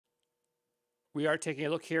we are taking a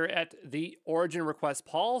look here at the origin request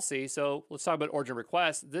policy. So let's talk about origin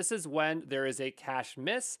request. This is when there is a cache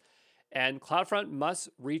miss and CloudFront must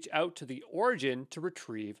reach out to the origin to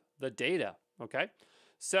retrieve the data, okay?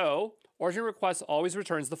 So origin request always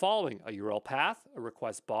returns the following: a URL path, a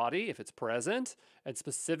request body if it's present, and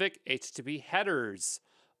specific HTTP headers.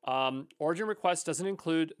 Origin request doesn't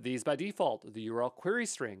include these by default: the URL query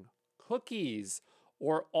string, cookies,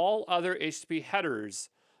 or all other HTTP headers.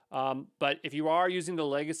 But if you are using the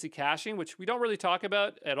legacy caching, which we don't really talk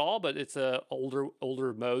about at all, but it's a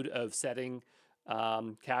older mode of setting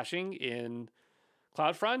caching in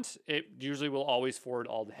CloudFront, it usually will always forward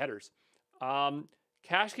all the headers.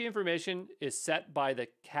 Cache key information is set by the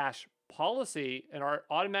cache policy and are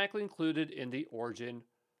automatically included in the origin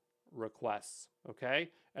requests, okay?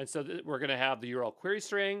 And so we're going to have the URL query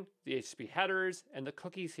string, the HTTP headers, and the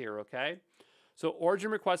cookies here, okay? So origin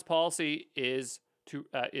request policy is to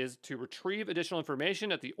retrieve additional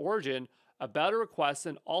information at the origin about a request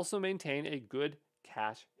and also maintain a good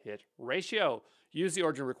cache hit ratio. Use the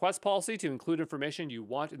origin request policy to include information you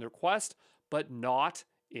want in the request, but not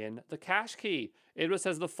in the cache key. It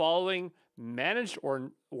says the following managed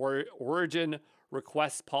origin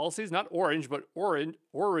request policies, not orange, but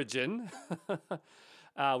origin.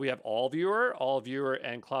 We have all viewer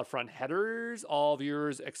and CloudFront headers, all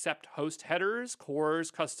viewers except host headers,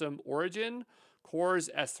 CORS custom origin, CORS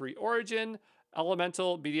S3 origin,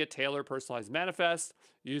 elemental media tailor personalized manifest,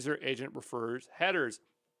 user agent refers headers.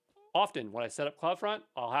 Often when I set up CloudFront,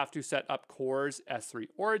 I'll have to set up CORS S3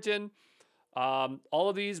 origin. All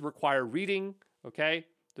of these require reading, okay?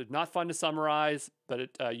 They're not fun to summarize,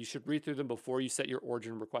 but you should read through them before you set your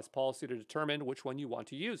origin request policy to determine which one you want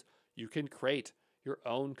to use. You can create your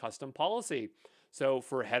own custom policy. So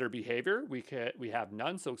for header behavior, we have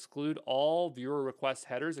none, so exclude all viewer request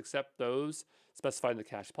headers except those specified in the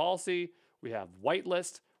cache policy. We have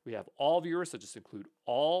whitelist, we have all viewers, so just include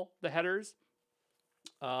all the headers.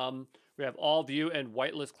 We have all view and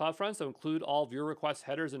whitelist CloudFront, so include all viewer request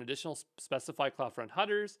headers and additional specified CloudFront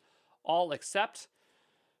headers. All except,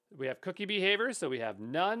 we have cookie behavior, so we have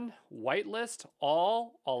none, whitelist,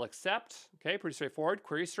 all except, okay, pretty straightforward.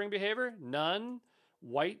 Query string behavior, none,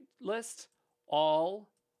 whitelist, all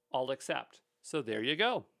except. So there you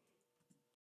go.